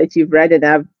stuff that you've read, and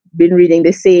I've been listening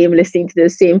to the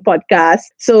same podcast.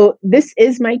 So this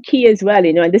is my key as well,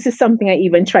 and this is something I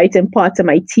even try to impart to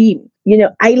my team.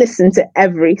 I listen to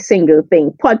every single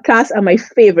thing. Podcasts are my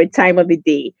favorite time of the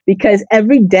day because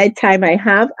every dead time I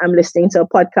have, I'm listening to a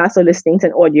podcast or listening to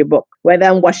an audiobook, whether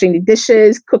I'm washing the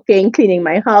dishes, cooking, cleaning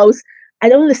my house. I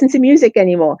don't listen to music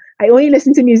anymore. I only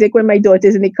listen to music when my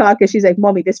daughter's in the car because she's like,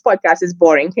 Mommy, this podcast is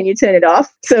boring. Can you turn it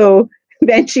off? So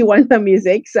then she wants the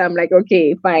music. So I'm like,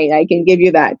 okay, fine, I can give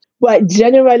you that. But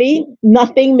generally,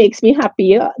 nothing makes me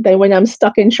happier than when I'm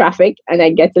stuck in traffic and I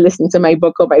get to listen to my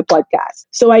book or my podcast.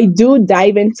 So I do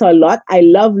dive into a lot. I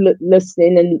love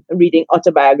listening and reading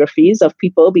autobiographies of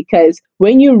people, because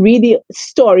when you read the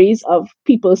stories of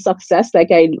people's success, like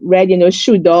I read,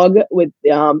 Shoe Dog with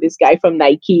this guy from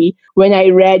Nike. When I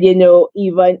read,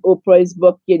 even Oprah's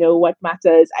book, What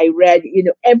Matters, I read,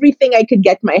 everything I could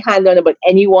get my hand on about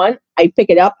anyone. I pick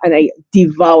it up and I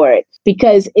devour it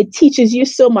because it teaches you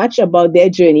so much about their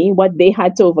journey, what they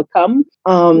had to overcome,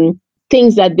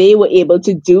 things that they were able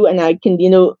to do. And I can,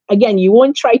 again, you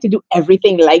won't try to do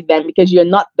everything like them because you're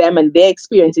not them and their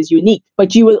experience is unique.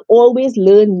 But you will always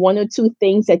learn one or two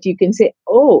things that you can say,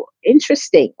 oh,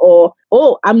 interesting, or,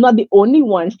 oh, I'm not the only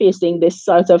one facing this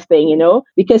sort of thing,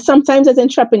 because sometimes as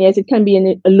entrepreneurs, it can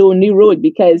be a lonely road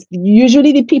because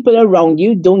usually the people around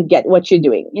you don't get what you're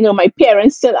doing. My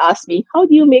parents still ask me, how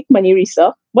do you make money,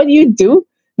 Risa? What do you do?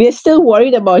 They're still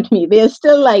worried about me. They're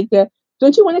still like,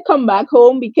 don't you want to come back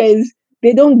home? Because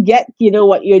they don't get,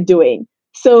 what you're doing.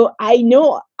 So I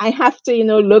know I have to,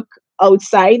 look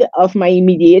outside of my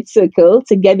immediate circle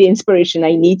to get the inspiration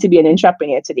I need to be an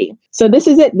entrepreneur today. So this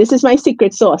is it. This is my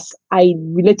secret sauce. I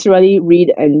literally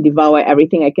read and devour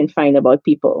everything I can find about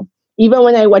people. Even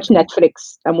when I watch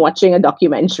Netflix, I'm watching a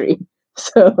documentary.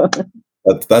 So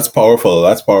That's powerful.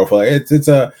 That's powerful. I think it's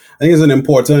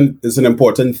an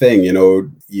important thing. You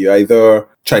know, you either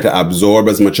try to absorb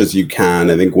as much as you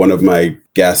can. I think one of my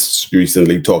guests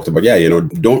recently talked about, yeah, you know,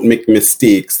 don't make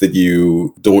mistakes that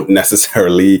you don't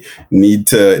necessarily need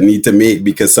to make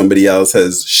because somebody else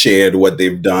has shared what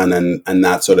they've done and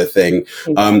that sort of thing.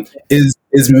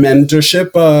 Is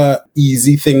mentorship a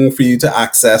easy thing for you to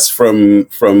access from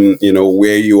you know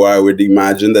where you are? I would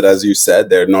imagine that, as you said,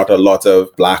 there are not a lot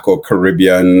of Black or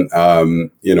Caribbean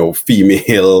you know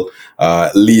female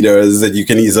leaders that you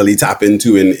can easily tap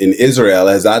into in Israel.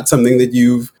 Is that something that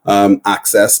you've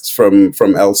accessed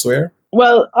from elsewhere?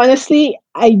 Well, honestly,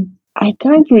 I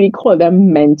can't really call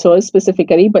them mentors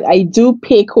specifically, but I do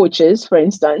pay coaches, for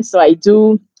instance. So I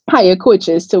do hire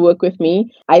coaches to work with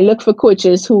me. I look for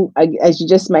coaches who, as you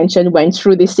just mentioned, went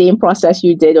through the same process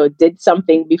you did or did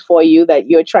something before you that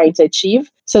you're trying to achieve.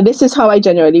 So this is how I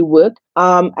generally work.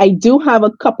 I do have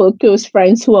a couple close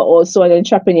friends who are also on an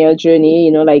entrepreneurial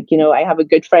journey. I have a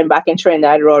good friend back in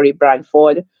Trinidad, Rory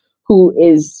Branford, who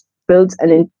is built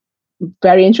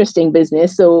very interesting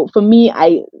business. So for me,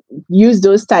 I use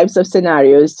those types of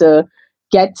scenarios to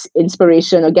get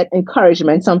inspiration or get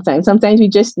encouragement sometimes. Sometimes we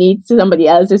just need somebody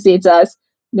else to say to us,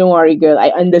 "Don't worry, girl, I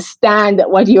understand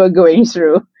what you're going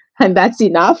through." And that's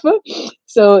enough.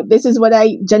 So this is what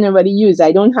I generally use.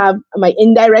 I don't have my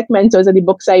indirect mentors are the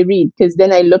books I read, because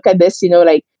then I look at this,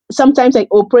 sometimes like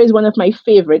Oprah is one of my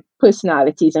favorite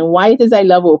personalities. And why it is I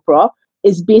love Oprah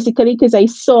is basically because I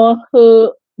saw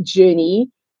her journey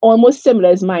almost similar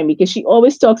as mine, because she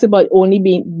always talks about only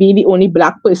being the only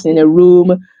Black person in a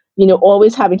room,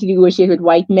 always having to negotiate with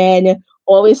white men,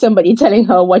 always somebody telling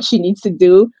her what she needs to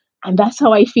do. And that's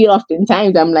how I feel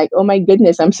oftentimes. I'm like, oh my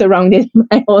goodness, I'm surrounded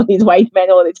by all these white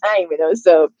men all the time,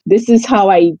 So this is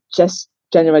how I just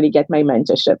generally get my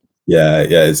mentorship. Yeah.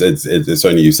 It's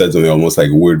funny. You said something almost like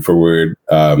word for word.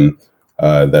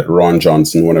 That Ron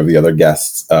Johnson, one of the other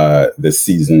guests this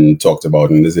season, talked about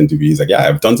in this interview. He's like, yeah, I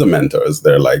have tons of mentors.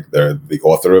 They're the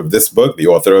author of this book, the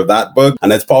author of that book,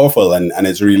 and it's powerful and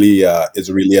it's really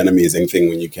an amazing thing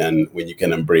when you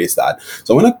can embrace that.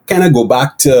 So I want to kind of go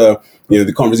back to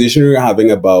the conversation we were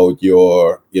having about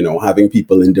your having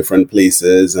people in different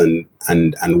places and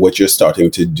what you're starting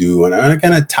to do, and I want to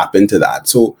kind of tap into that.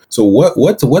 So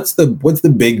what's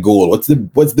the big goal? What's the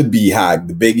BHAG,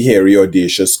 the big hairy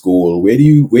audacious goal? Where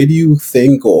do you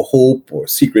think or hope or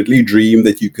secretly dream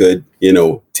that you could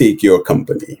take your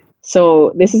company?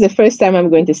 So this is the first time I'm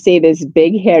going to say this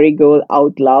big hairy goal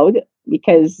out loud,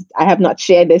 because I have not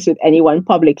shared this with anyone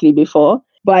publicly before.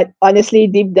 But honestly,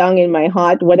 deep down in my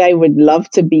heart, what I would love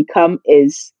to become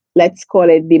is, let's call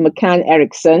it the McCann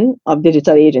Erickson of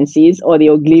digital agencies, or the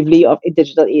Ogilvy of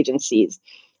digital agencies.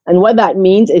 And what that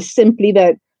means is simply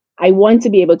that I want to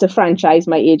be able to franchise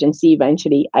my agency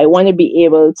eventually. I want to be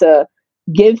able to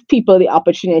give people the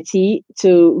opportunity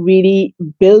to really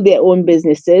build their own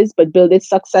businesses, but build it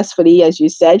successfully, as you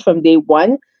said, from day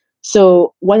one.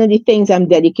 So one of the things I'm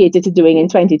dedicated to doing in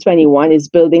 2021 is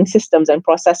building systems and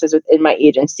processes within my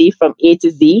agency from A to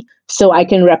Z, so I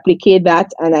can replicate that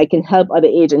and I can help other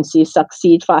agencies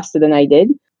succeed faster than I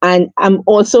did. And I'm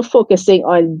also focusing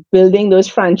on building those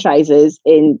franchises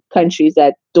in countries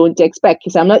that don't expect,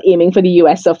 because I'm not aiming for the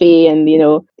US of A and,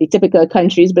 the typical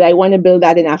countries, but I want to build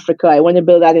that in Africa. I want to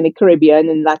build that in the Caribbean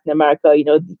and Latin America,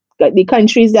 the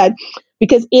countries that,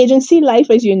 because agency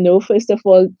life, as you know, first of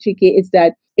all, Chike, is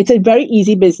that it's a very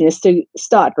easy business to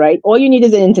start, right? All you need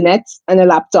is an internet and a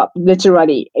laptop,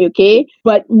 literally, okay?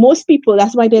 But most people,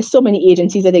 that's why there's so many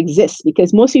agencies that exist,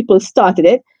 because most people started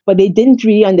it, but they didn't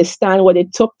really understand what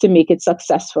it took to make it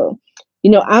successful.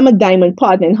 I'm a diamond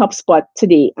partner in HubSpot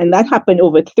today, and that happened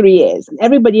over 3 years. And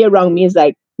everybody around me is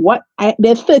like, what?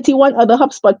 There's 31 other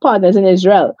HubSpot partners in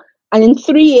Israel. And in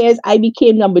 3 years, I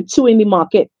became number 2 in the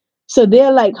market. So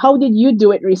they're like, how did you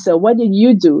do it, Risa? What did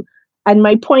you do? And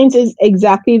my point is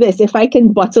exactly this. If I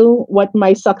can bottle what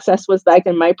my success was like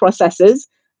and my processes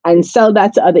and sell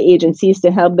that to other agencies to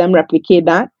help them replicate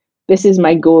that, this is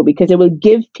my goal, because it will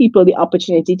give people the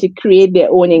opportunity to create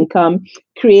their own income,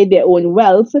 create their own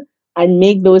wealth, and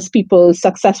make those people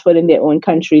successful in their own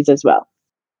countries as well.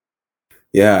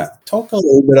 Yeah. Talk a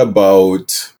little bit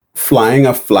about flying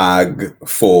a flag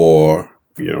for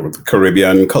the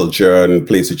Caribbean culture and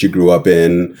place that you grew up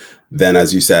in. Then,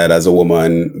 as you said, as a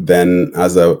woman, then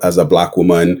as a Black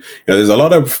woman, there's a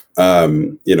lot of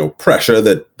pressure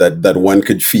that one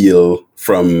could feel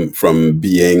from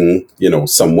being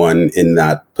someone in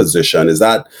that position. Is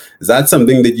that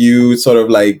something that you sort of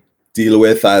like deal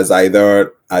with as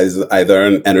either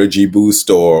an energy boost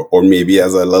or maybe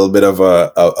as a little bit of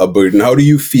a burden? How do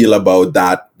you feel about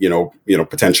that,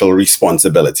 potential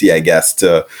responsibility, I guess,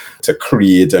 to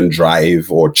create and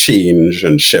drive or change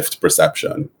and shift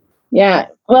perception? Yeah.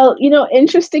 Well,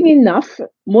 interesting enough,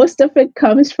 most of it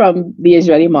comes from the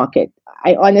Israeli market.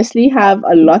 I honestly have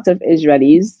a lot of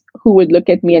Israelis who would look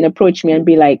at me and approach me and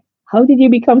be like, how did you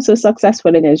become so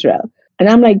successful in Israel? And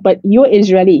I'm like, but you're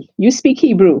Israeli. You speak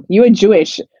Hebrew. You're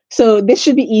Jewish. So this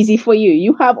should be easy for you.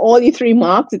 You have all the three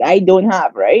marks that I don't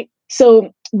have, right?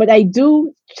 So, but I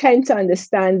do tend to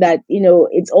understand that,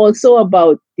 it's also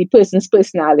about the person's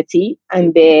personality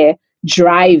and their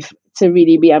drive to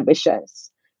really be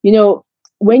ambitious.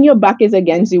 When your back is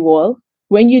against the wall,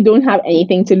 when you don't have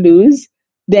anything to lose,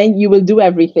 then you will do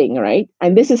everything, right?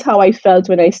 And this is how I felt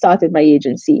when I started my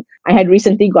agency. I had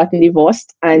recently gotten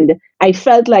divorced and I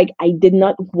felt like I did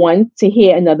not want to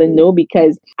hear another no,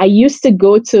 because I used to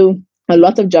go to a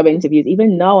lot of job interviews.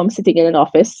 Even now, I'm sitting in an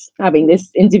office having this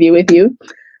interview with you,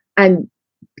 and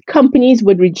companies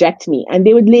would reject me and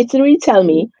they would literally tell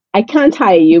me, I can't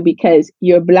hire you because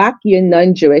you're Black, you're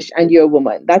non-Jewish, and you're a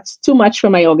woman. That's too much for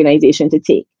my organization to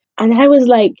take. And I was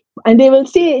like, and they will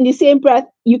say in the same breath,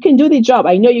 you can do the job.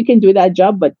 I know you can do that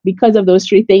job, but because of those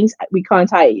three things, we can't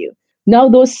hire you. Now,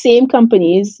 those same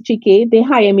companies, Chike, they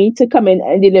hire me to come in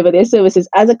and deliver their services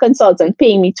as a consultant,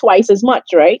 paying me twice as much,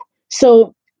 right?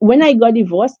 So when I got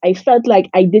divorced, I felt like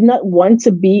I did not want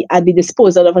to be at the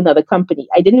disposal of another company.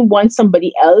 I didn't want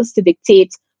somebody else to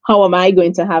dictate how am I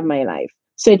going to have my life.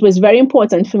 So it was very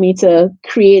important for me to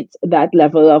create that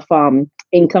level of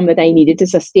income that I needed to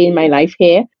sustain my life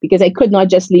here, because I could not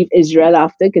just leave Israel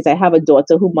after, because I have a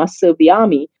daughter who must serve the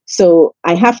army. So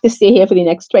I have to stay here for the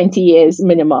next 20 years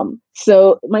minimum.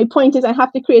 So my point is I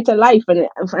have to create a life.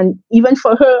 And even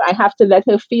for her, I have to let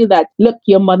her feel that, look,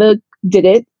 your mother did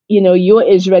it. You're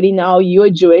Israeli now, you're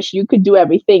Jewish, you could do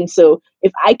everything. So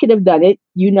if I could have done it,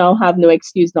 you now have no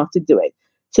excuse not to do it.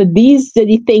 So these are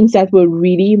the things that were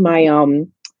really my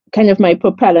kind of my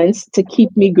propellants to keep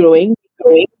me growing,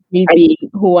 me being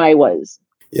who I was.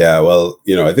 Yeah, well,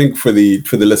 I think for the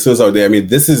listeners out there, I mean,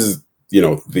 this is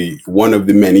the one of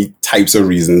the many types of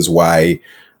reasons why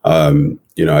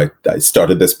I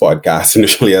started this podcast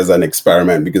initially as an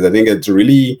experiment, because I think it's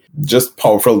really just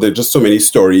powerful. There are just so many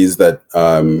stories that,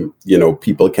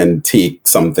 people can take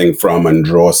something from and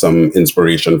draw some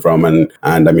inspiration from. And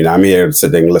I mean, I'm here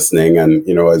sitting, listening, and,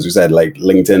 as you said, like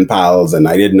LinkedIn pals, and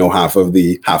I didn't know half of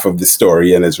the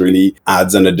story, and it really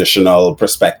adds an additional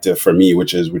perspective for me,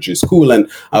 which is cool. And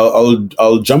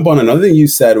I'll jump on another thing you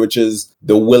said, which is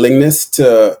the willingness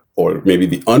to, or maybe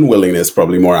the unwillingness,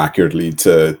 probably more accurately,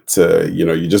 to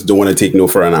you just don't want to take no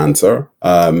for an answer,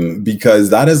 because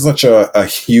that is such a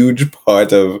huge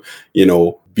part of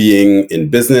being in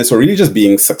business, or really just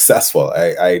being successful.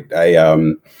 I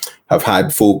have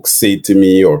had folks say to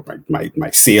me, or my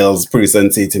sales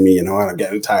person say to me, I'm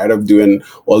getting tired of doing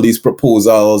all these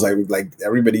proposals. I'm like,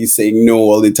 everybody's saying no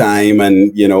all the time,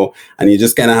 and and you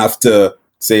just kind of have to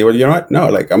say, well, no,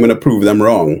 like, I'm going to prove them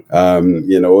wrong.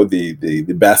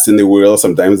 The best in the world,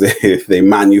 sometimes they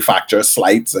manufacture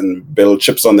slights and build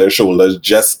chips on their shoulders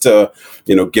just to,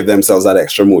 give themselves that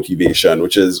extra motivation,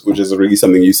 which is really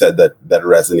something you said that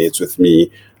resonates with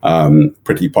me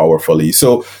pretty powerfully.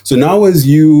 So now, as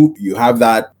you have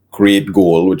that great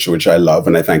goal, which I love,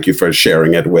 and I thank you for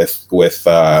sharing it with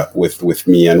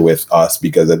me and with us,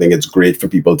 because I think it's great for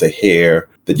people to hear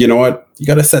that, you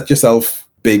got to set yourself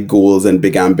big goals and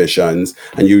big ambitions.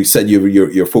 And you said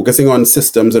you're focusing on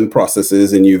systems and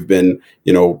processes, and you've been,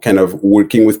 kind of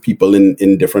working with people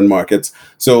in different markets.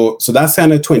 So that's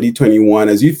kind of 2021.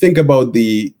 As you think about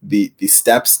the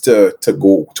steps to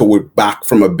work back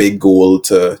from a big goal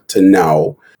to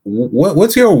now,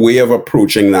 what's your way of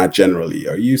approaching that generally?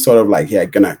 Are you sort of like, yeah,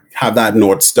 gonna have that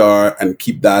North Star and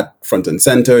keep that front and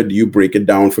center? Do you break it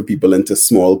down for people into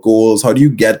small goals? How do you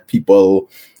get people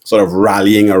sort of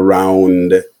rallying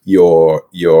around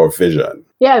your vision?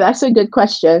 Yeah, that's a good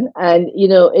question. And,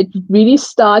 it really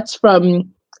starts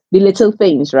from the little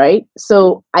things, right?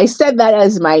 So I set that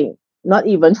as my not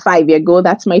even 5-year goal.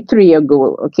 That's my 3-year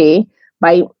goal. Okay.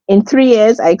 In 3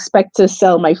 years, I expect to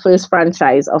sell my first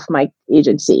franchise of my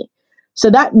agency. So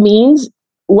that means,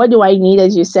 what do I need,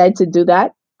 as you said, to do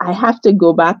that? I have to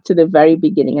go back to the very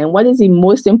beginning. And what is the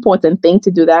most important thing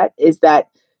to do that is that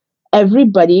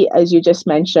everybody, as you just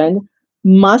mentioned,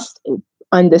 must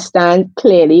understand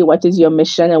clearly what is your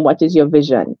mission and what is your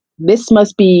vision. This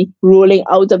must be rolling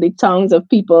out of the tongues of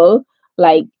people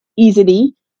like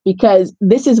easily, because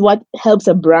this is what helps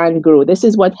a brand grow. This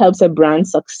is what helps a brand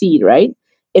succeed, right?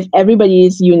 If everybody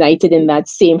is united in that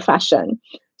same fashion.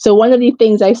 So one of the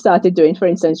things I started doing, for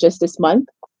instance, just this month,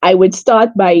 I would start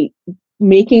by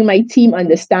making my team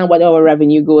understand what our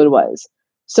revenue goal was.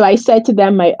 So I said to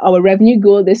them, our revenue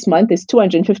goal this month is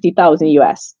 250,000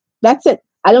 US. That's it.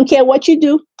 I don't care what you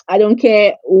do. I don't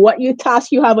care what your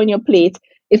task you have on your plate.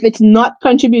 If it's not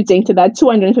contributing to that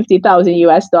 250,000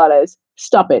 US dollars,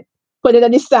 stop it. Put it on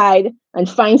the side and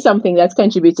find something that's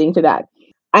contributing to that.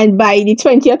 And by the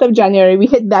 20th of January, we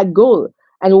hit that goal.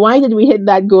 And why did we hit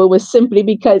that goal was simply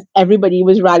because everybody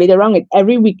was rallied around it.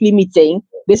 Every weekly meeting,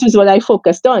 this was what I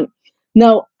focused on.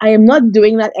 Now, I am not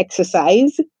doing that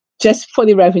exercise just for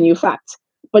the revenue fact,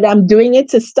 but I'm doing it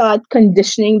to start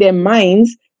conditioning their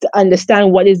minds to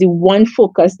understand what is the one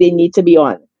focus they need to be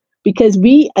on. Because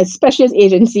we, especially as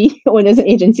agency owners and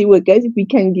agency workers, we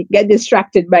can get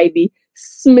distracted by the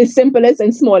simplest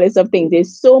and smallest of things.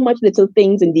 There's so much little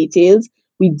things and details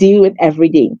we deal with every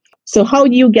day. So how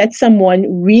do you get someone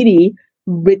really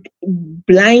with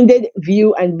blinded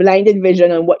view and blinded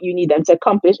vision on what you need them to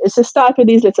accomplish? Is to start with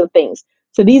these little things.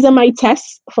 So these are my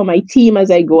tests for my team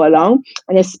as I go along.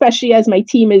 And especially as my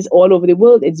team is all over the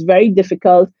world, it's very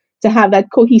difficult to have that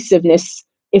cohesiveness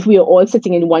if we are all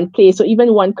sitting in one place or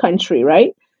even one country,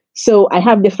 right? So I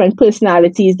have different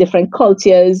personalities, different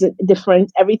cultures,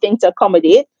 different everything to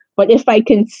accommodate. But if I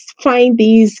can find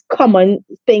these common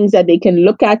things that they can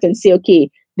look at and say, okay,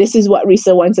 this is what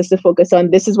RISA wants us to focus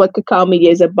on. This is what Cacao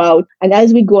Media is about. And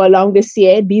as we go along this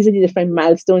year, these are the different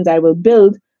milestones I will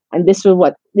build. And this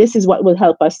is what will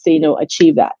help us to,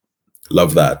 achieve that.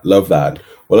 Love that. Love that.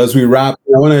 Well, as we wrap,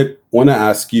 I want to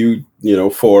ask you,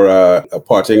 for a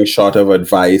parting shot of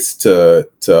advice to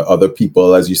other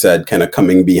people, as you said, kind of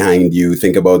coming behind you.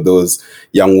 Think about those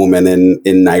young women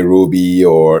in Nairobi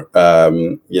or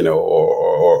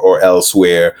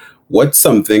elsewhere. What's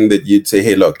something that you'd say,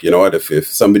 hey, look, you know what, if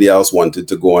somebody else wanted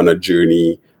to go on a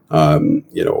journey,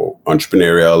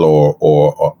 entrepreneurial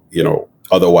or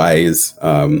otherwise,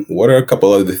 what are a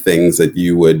couple of the things that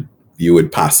you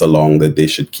would pass along that they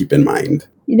should keep in mind?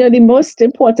 The most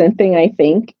important thing, I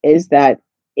think, is that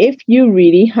if you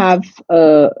really have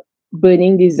a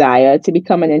burning desire to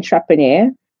become an entrepreneur,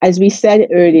 as we said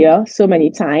earlier so many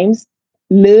times,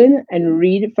 learn and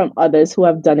read from others who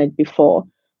have done it before.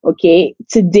 Okay,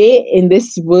 today in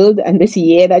this world and this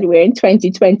year that we're in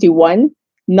 2021,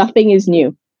 nothing is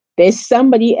new. There's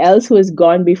somebody else who has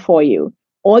gone before you.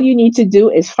 All you need to do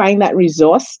is find that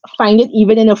resource, find it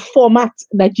even in a format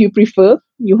that you prefer.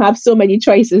 You have so many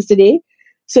choices today.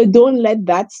 So don't let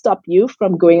that stop you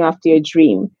from going after your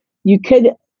dream. You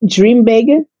could dream big,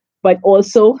 but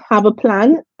also have a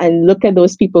plan and look at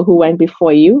those people who went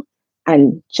before you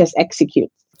and just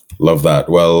execute. Love that.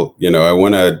 Well, I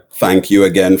want to thank you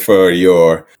again for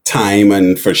your time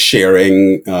and for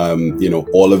sharing,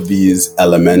 all of these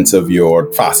elements of your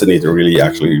really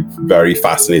actually very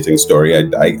fascinating story.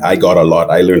 I got a lot.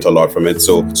 I learned a lot from it.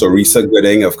 So RISA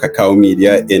Gooding of Cacao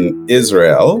Media in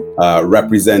Israel,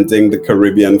 representing the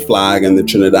Caribbean flag and the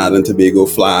Trinidad and Tobago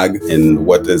flag in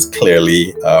what is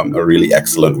clearly a really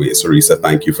excellent way. So RISA,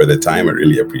 thank you for the time. I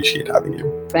really appreciate having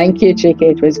you. Thank you, Chike.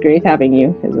 It was great having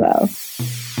you as well.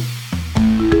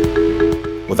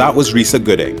 Well, that was RISA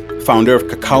Gooding, founder of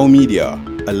Cacao Media,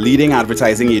 a leading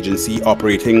advertising agency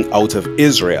operating out of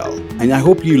Israel. And I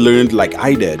hope you learned, like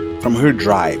I did, from her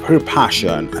drive, her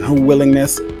passion, and her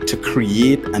willingness to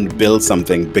create and build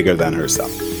something bigger than herself.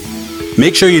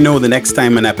 Make sure you know the next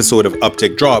time an episode of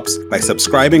Uptick drops by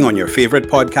subscribing on your favorite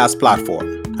podcast platform.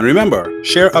 And remember,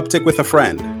 share Uptick with a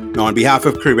friend. Now, on behalf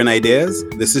of Caribbean Ideas,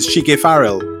 this is Chike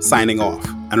Farrell signing off.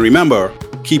 And remember,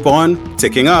 keep on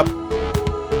ticking up.